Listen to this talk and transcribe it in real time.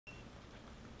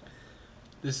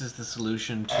This is the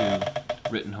solution to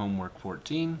written homework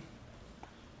 14.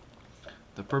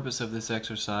 The purpose of this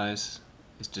exercise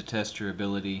is to test your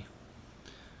ability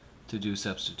to do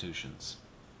substitutions.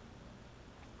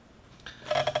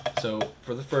 So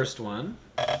for the first one,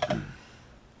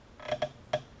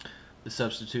 the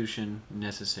substitution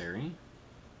necessary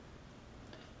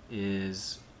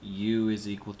is u is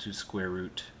equal to square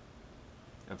root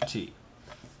of t.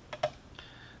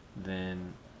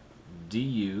 Then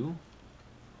du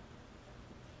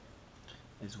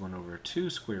is 1 over 2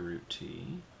 square root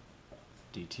t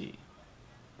dt.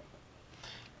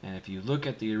 And if you look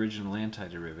at the original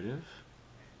antiderivative,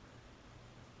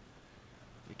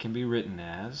 it can be written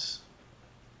as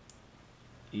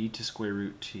e to square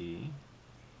root t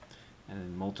and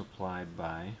then multiplied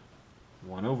by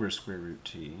 1 over square root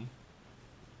t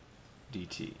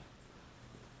dt.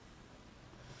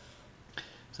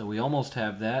 So we almost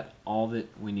have that. All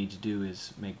that we need to do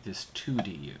is make this 2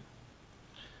 du.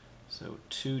 So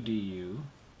 2 du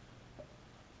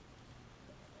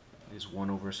is 1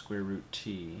 over square root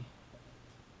t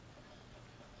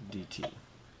dt.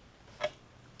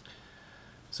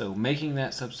 So making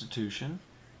that substitution,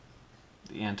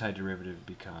 the antiderivative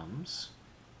becomes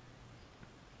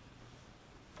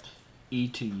e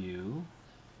to u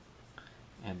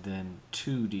and then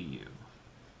 2 du.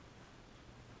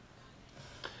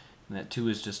 And that 2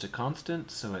 is just a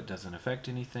constant, so it doesn't affect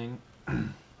anything.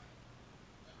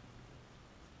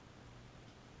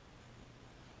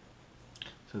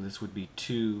 So this would be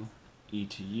 2 e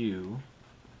to u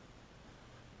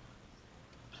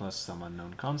plus some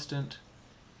unknown constant.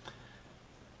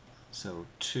 So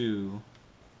 2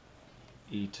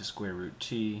 e to square root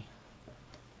t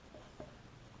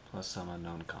plus some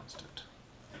unknown constant.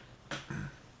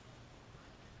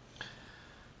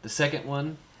 The second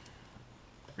one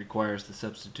requires the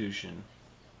substitution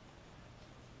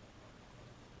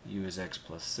u is x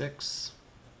plus 6.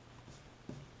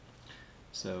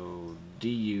 So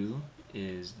du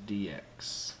is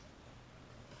dx.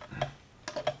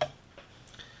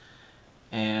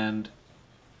 And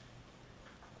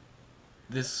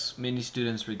many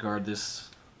students regard this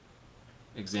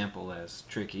example as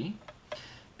tricky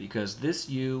because this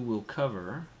u will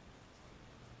cover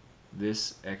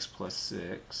this x plus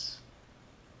 6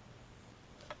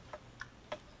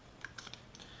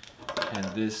 and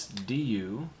this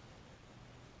du,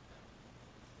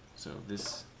 so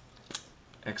this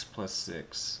x plus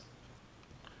 6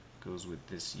 goes with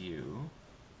this u,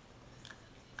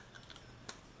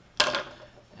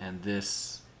 and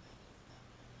this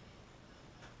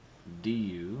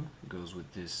du goes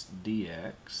with this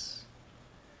dx,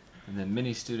 and then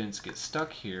many students get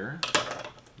stuck here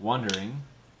wondering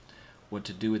what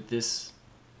to do with this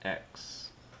x.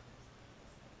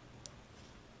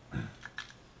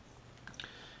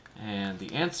 And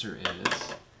the answer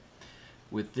is,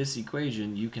 with this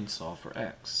equation you can solve for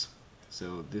x.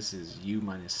 So this is u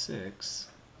minus 6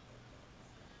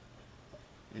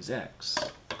 is x.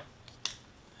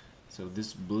 So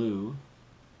this blue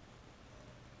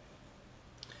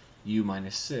u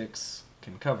minus 6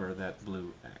 can cover that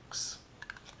blue x.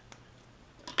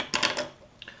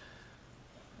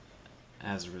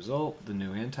 As a result, the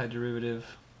new antiderivative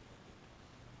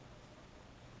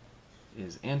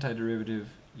is antiderivative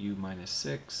u minus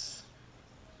 6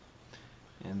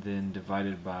 and then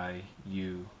divided by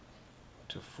u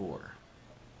to 4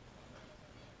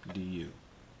 du.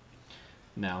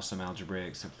 Now some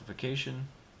algebraic simplification.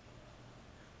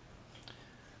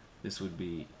 This would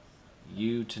be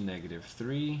u to negative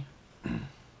 3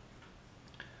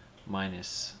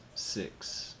 minus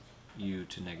 6 u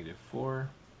to negative 4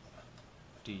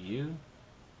 du.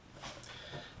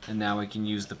 And now we can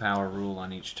use the power rule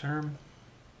on each term.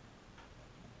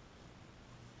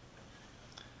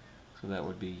 So that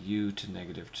would be u to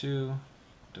negative 2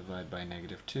 divided by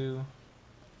negative 2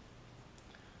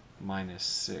 minus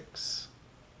 6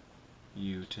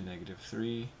 u to negative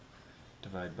 3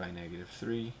 divided by negative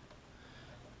 3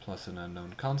 plus an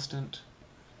unknown constant,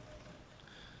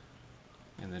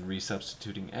 and then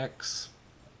resubstituting x,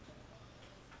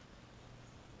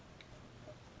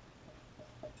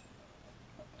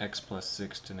 x plus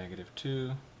 6 to negative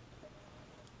 2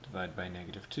 divided by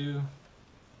negative 2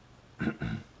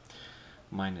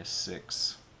 minus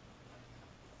 6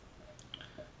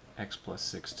 x plus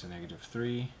 6 to negative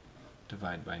 3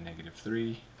 divided by negative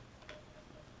 3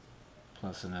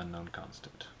 plus an unknown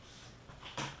constant.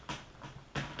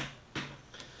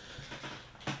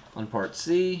 On part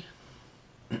C,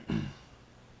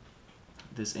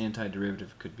 this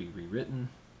antiderivative could be rewritten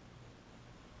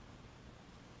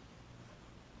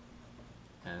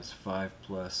as 5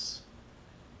 plus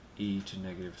e to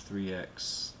negative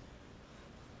 3x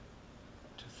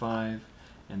to 5,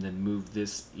 and then move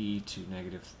this e to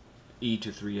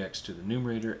 3x to the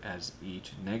numerator as e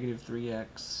to negative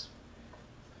 3x.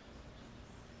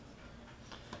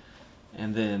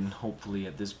 And then hopefully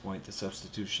at this point the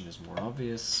substitution is more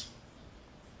obvious.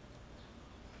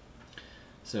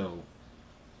 So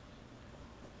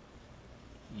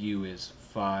u is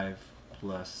 5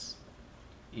 plus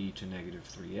e to negative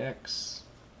 3x.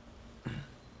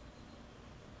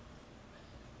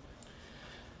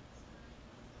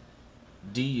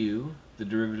 du, the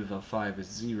derivative of 5 is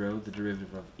 0, the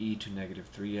derivative of e to negative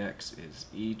 3x is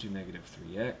e to negative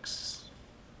 3x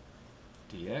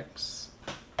dx.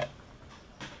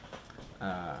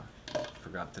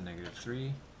 Forgot the negative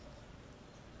 3.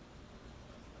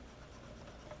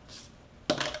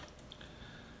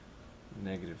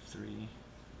 Negative 3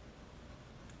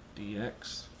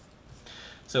 dx.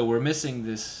 So we're missing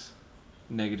this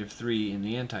negative 3 in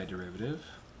the antiderivative.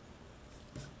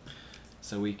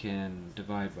 So we can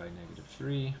divide by negative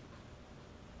 3.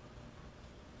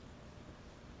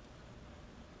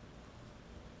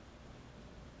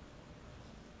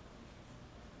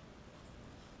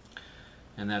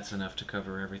 And that's enough to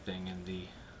cover everything in the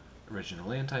original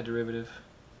antiderivative.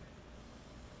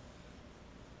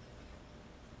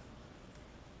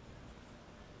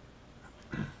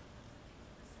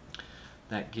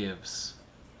 That gives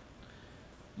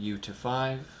u to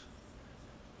 5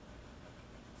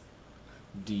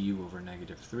 du over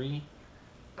negative 3.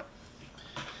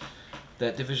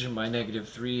 That division by negative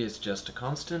 3 is just a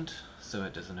constant, so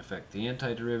it doesn't affect the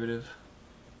antiderivative.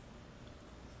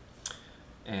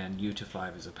 And u to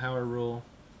 5 is a power rule,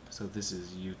 so this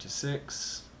is u to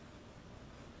 6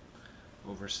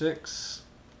 over 6,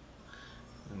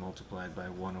 and multiplied by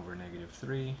 1 over negative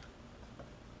 3,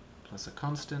 plus a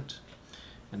constant.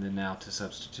 And then now to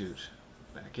substitute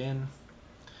back in,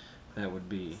 that would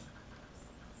be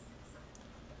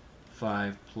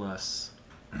 5 plus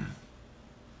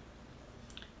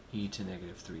e to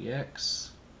negative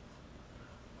 3x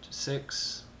to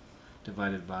 6,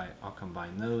 divided by, I'll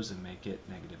combine those and make it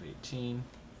negative 18,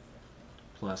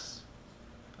 plus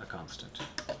a constant.